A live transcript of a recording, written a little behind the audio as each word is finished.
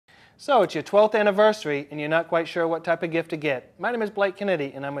So it's your 12th anniversary and you're not quite sure what type of gift to get. My name is Blake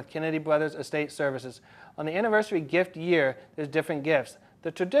Kennedy and I'm with Kennedy Brothers Estate Services. On the anniversary gift year, there's different gifts. The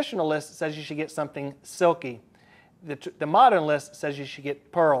traditional list says you should get something silky. The modern list says you should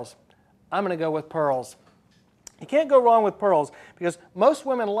get pearls. I'm going to go with pearls. You can't go wrong with pearls because most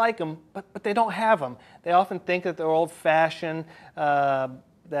women like them, but they don't have them. They often think that they're old-fashioned,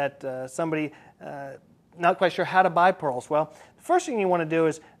 somebody not quite sure how to buy pearls. Well, the first thing you want to do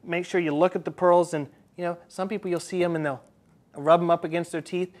is make sure you look at the pearls, and some people, you'll see them and they'll rub them up against their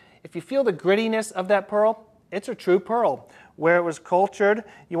teeth. If you feel the grittiness of that pearl, it's a true pearl. Where it was cultured,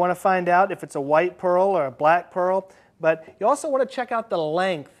 you want to find out if it's a white pearl or a black pearl, but you also want to check out the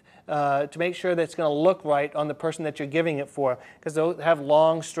length to make sure that it's going to look right on the person that you're giving it for, because they'll have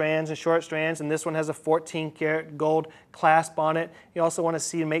long strands and short strands, and this one has a 14-karat gold clasp on it. You also want to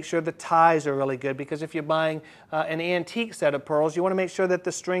see and make sure the ties are really good, because if you're buying an antique set of pearls, you want to make sure that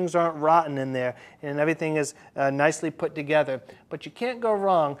the strings aren't rotten in there and everything is nicely put together. But you can't go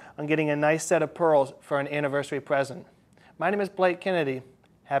wrong on getting a nice set of pearls for an anniversary present. My name is Blake Kennedy.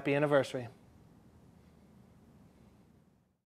 Happy anniversary.